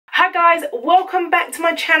Hi guys, welcome back to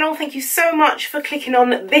my channel. Thank you so much for clicking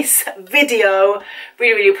on this video.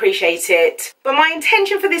 Really appreciate it. But my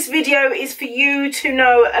intention for this video is for you to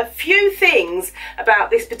know a few things about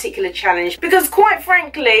this particular challenge, because quite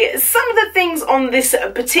frankly, some of the things on this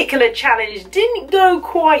particular challenge didn't go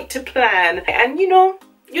quite to plan. And you know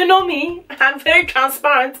me, I'm very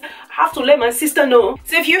transparent. I have to let my sister know.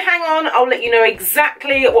 So if you hang on, I'll let you know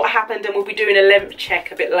exactly what happened, and we'll be doing a length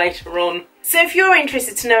check a bit later on. So if you're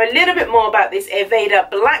interested to know a little bit more about this Aveda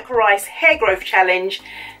Black Rice Hair Growth Challenge,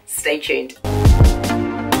 stay tuned.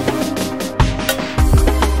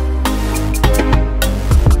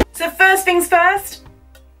 So first things first,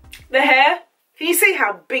 the hair. Can you see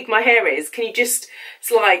how big my hair is? Can you just, it's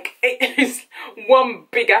like, it is one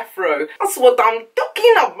big afro. That's what I'm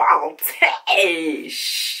talking about. Hey,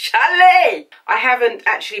 Charlie! I haven't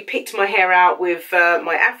actually picked my hair out with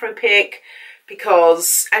my afro pick,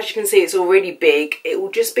 because as you can see, it's already big. It will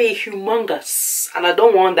just be humongous, and I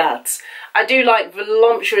don't want that. I do like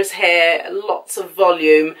voluptuous hair, lots of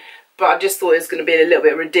volume, but I just thought it was going to be a little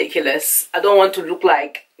bit ridiculous. I don't want to look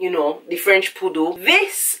like, you know, the French poodle.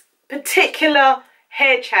 This particular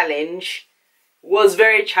hair challenge was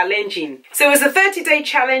very challenging. So it was a 30-day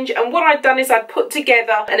challenge, and what I'd done is I'd put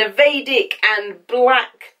together an Avedic and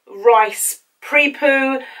black rice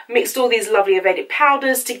pre-poo, mixed all these lovely Avedic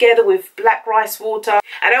powders together with black rice water,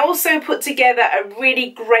 and I also put together a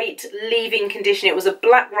really great leave-in conditioner. It was a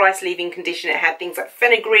black rice leave-in conditioner. It had things like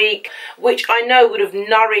fenugreek, which I know would have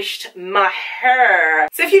nourished my hair.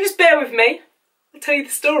 So if you just bear with me, I'll tell you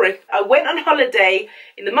the story. I went on holiday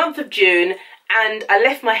in the month of June, and I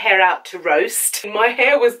left my hair out to roast. My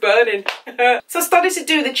hair was burning. So I started to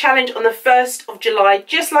do the challenge on the 1st of July.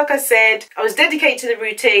 Just like I said, I was dedicated to the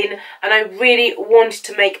routine, and I really wanted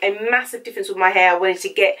to make a massive difference with my hair. I wanted to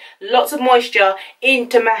get lots of moisture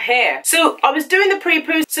into my hair. So I was doing the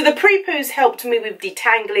pre-poos. So the pre-poos helped me with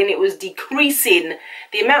detangling. It was decreasing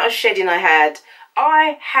the amount of shedding I had.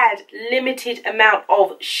 I had limited amount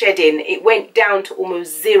of shedding. It went down to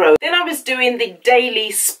almost zero. Then I was doing the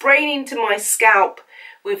daily spraying into my scalp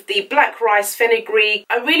with the black rice fenugreek.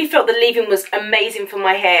 I really felt the leave-in was amazing for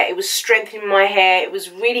my hair. It was strengthening my hair. It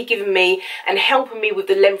was really giving me and helping me with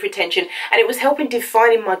the length retention, and it was helping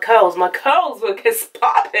defining my curls. My curls were just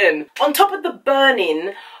popping. On top of the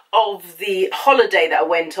burning of the holiday that I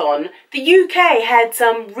went on, the UK had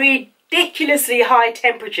some ridiculously high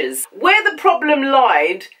temperatures. Where the problem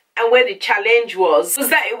lied and where the challenge was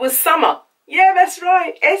that it was summer. Yeah, that's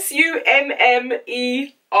right. S-U-M-M-E-R.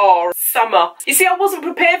 Summer. You see, I wasn't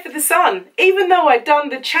prepared for the sun, even though I'd done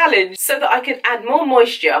the challenge so that I could add more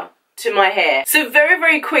moisture to my hair. So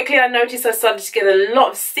very quickly I noticed I started to get a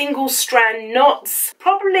lot of single strand knots.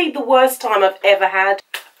 Probably the worst time I've ever had.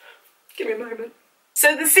 Give me a moment.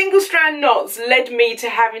 So the single strand knots led me to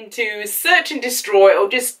having to search and destroy, or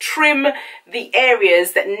just trim the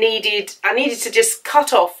areas that I needed to just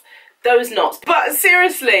cut off those knots. But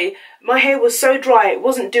seriously, my hair was so dry, it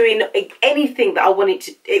wasn't doing anything that I wanted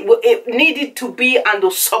to. It needed to be under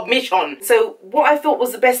submission. So what I thought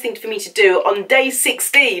was the best thing for me to do on day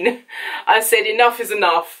 16, I said enough is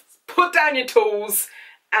enough. Put down your tools,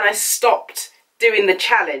 and I stopped doing the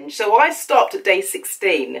challenge. So I stopped at day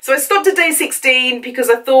 16. So I stopped at day 16 because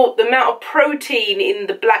I thought the amount of protein in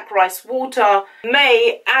the black rice water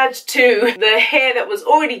may add to the hair that was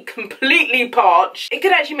already completely parched. It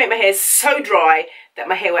could actually make my hair so dry that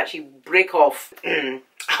my hair will actually break off. I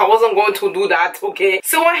wasn't going to do that, okay?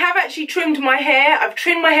 So I have actually trimmed my hair. I've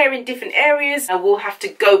trimmed my hair in different areas. I will have to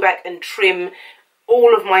go back and trim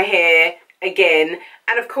all of my hair again.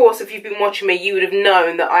 And of course, if you've been watching me, you would have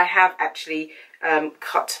known that I have actually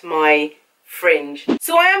cut my fringe.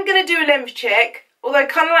 So I am going to do a length check, although I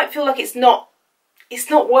kind of feel like it's not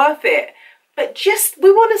worth it. But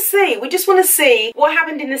we just want to see what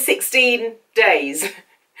happened in the 16 days.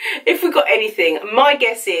 If we got anything. My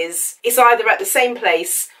guess is it's either at the same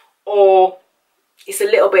place or it's a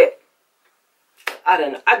little bit, I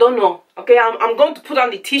don't know. Okay, I'm going to put on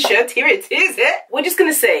the t-shirt. Here it is. We're just going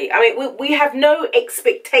to see. I mean, we have no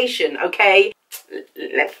expectation, okay?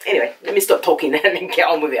 Anyway, let me stop talking and get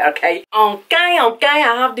on with it, okay? Okay, I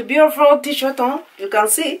have the beautiful t-shirt on. You can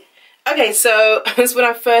see. Okay, so that's when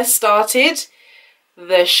I first started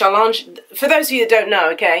the challenge. For those of you that don't know,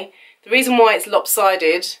 okay, the reason why it's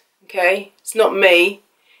lopsided, okay, it's not me.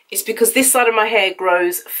 It's because this side of my hair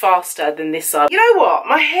grows faster than this side. You know what?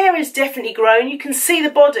 My hair is definitely grown. You can see the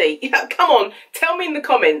body. Yeah, come on, tell me in the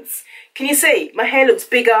comments. Can you see? My hair looks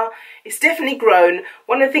bigger. It's definitely grown.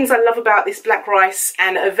 One of the things I love about this black rice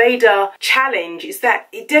and Aveda challenge is that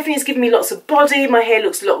it definitely has given me lots of body. My hair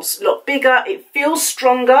looks a lot bigger. It feels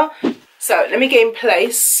stronger. So let me get in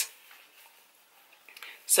place.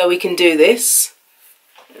 so we can do this.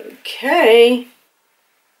 Okay.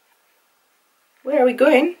 Where are we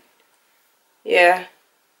going? Yeah.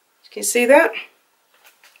 Can you see that?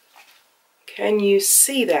 Can you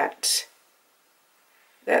see that?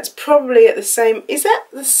 That's probably at the same, is that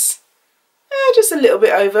this? Just a little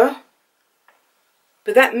bit over.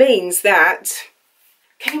 But that means that,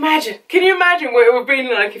 can you imagine what it would have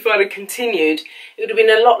been like if I'd have continued? It would have been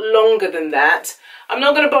a lot longer than that. I'm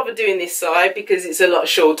not going to bother doing this side because it's a lot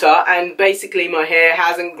shorter and basically my hair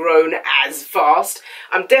hasn't grown as fast.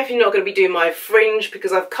 I'm definitely not going to be doing my fringe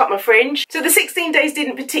because I've cut my fringe. So the 16 days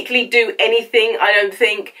didn't particularly do anything, I don't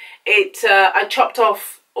think. I chopped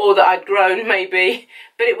off all that I'd grown maybe,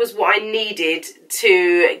 but it was what I needed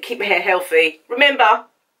to keep my hair healthy. Remember,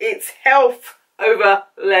 it's health over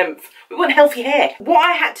length. We want healthy hair. What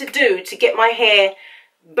I had to do to get my hair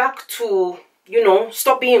back to, you know,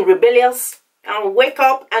 stop being rebellious and wake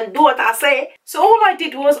up and do what I say. So all I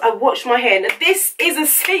did was I watched my hair. Now this is a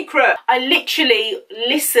secret. I literally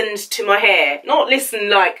listened to my hair. Not listen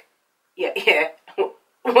like, yeah.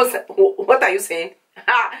 What's that? What are you saying?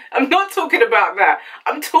 I'm not talking about that.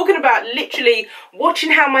 I'm talking about literally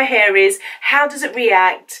watching how my hair is. How does it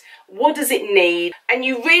react? What does it need? And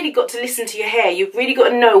you really got to listen to your hair. You've really got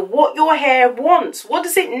to know what your hair wants. What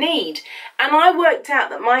does it need? And I worked out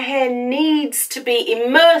that my hair needs to be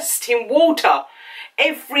immersed in water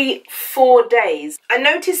every 4 days. I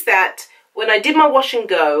noticed that when I did my wash and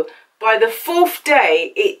go, by the 4th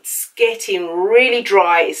day, it's getting really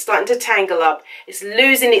dry. It's starting to tangle up. It's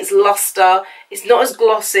losing its luster. It's not as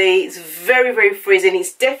glossy. It's very, very frizzy. And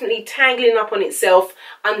it's definitely tangling up on itself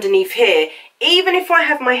underneath here. Even if I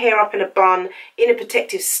have my hair up in a bun, in a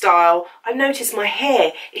protective style, I notice my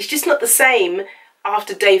hair is just not the same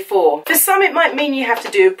after day 4. For some it might mean you have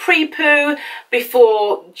to do a pre-poo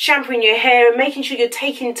before shampooing your hair and making sure you're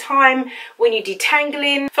taking time when you're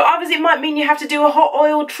detangling. For others it might mean you have to do a hot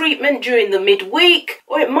oil treatment during the midweek,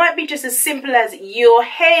 or it might be just as simple as your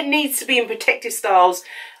hair needs to be in protective styles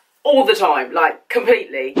all the time, like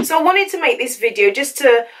completely. So I wanted to make this video just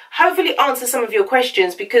to hopefully answer some of your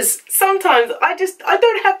questions, because sometimes I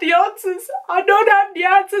don't have the answers. I don't have the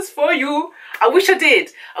answers for you. I wish I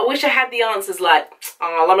did. I wish I had the answers like,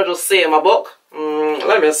 let me just see in my book.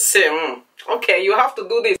 Let me see. Okay, you have to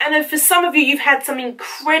do this. And then for some of you, you've had some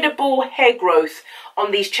incredible hair growth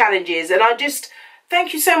on these challenges, and I just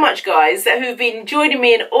thank you so much, guys, that who've been joining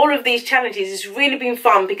me in all of these challenges. It's really been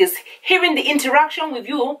fun because hearing the interaction with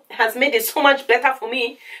you has made it so much better for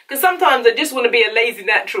me. Because sometimes I just want to be a lazy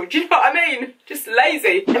natural. Do you know what I mean? Just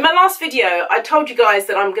lazy. In my last video, I told you guys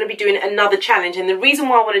that I'm going to be doing another challenge. And the reason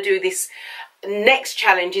why I want to do this next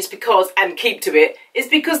challenge is because, and keep to it, is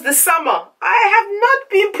because the summer, I have not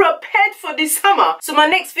been prepared for this summer. So my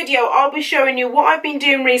next video, I'll be showing you what I've been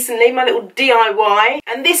doing recently, my little DIY,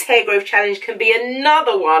 and this hair growth challenge can be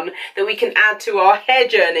another one that we can add to our hair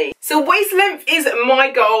journey. So waist length is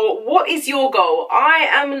my goal. What is your goal? I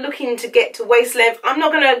am looking to get to waist length. I'm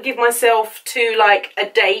not going to give myself to like a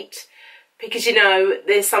date, because you know,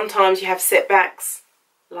 there's sometimes you have setbacks,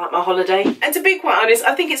 like my holiday. And to be quite honest,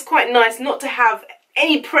 I think it's quite nice not to have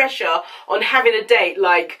any pressure on having a date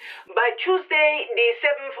like by Tuesday the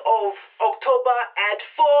 7th of October at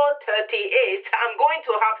 4:38 I'm going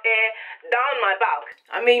to have hair down my back.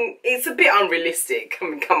 I mean, it's a bit unrealistic. I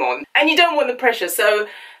mean, come on. And you don't want the pressure, so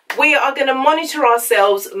we are going to monitor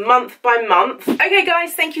ourselves month by month. Okay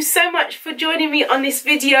guys, thank you so much for joining me on this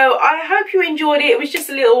video. I hope you enjoyed it. It was just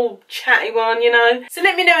a little chatty one, you know. So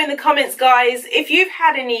let me know in the comments, guys, if you've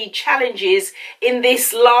had any challenges in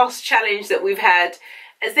this last challenge that we've had.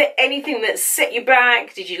 Is there anything that set you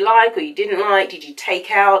back? Did you like or you didn't like? Did you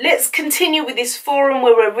take out? Let's continue with this forum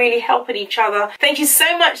where we're really helping each other. Thank you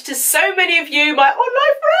so much to so many of you, my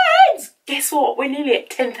online friends. Guess what? We're nearly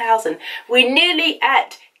at 10,000. We're nearly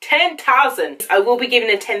at 10,000. I will be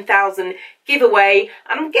giving a 10,000 giveaway,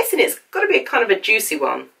 and I'm guessing it's got to be a kind of a juicy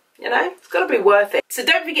one. You know, it's got to be worth it. So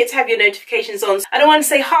don't forget to have your notifications on. And I want to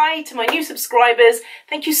say hi to my new subscribers.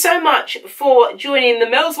 Thank you so much for joining the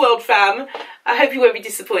Mel's World fam. I hope you won't be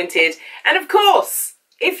disappointed. And of course,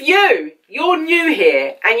 if you're new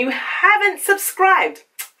here and you haven't subscribed,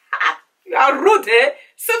 you are rude,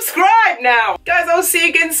 subscribe now. Guys, I will see you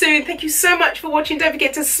again soon. Thank you so much for watching. Don't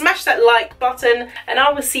forget to smash that like button, and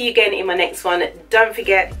I will see you again in my next one. Don't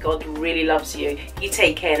forget, God really loves you. You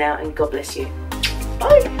take care now, and God bless you.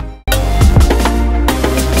 Bye.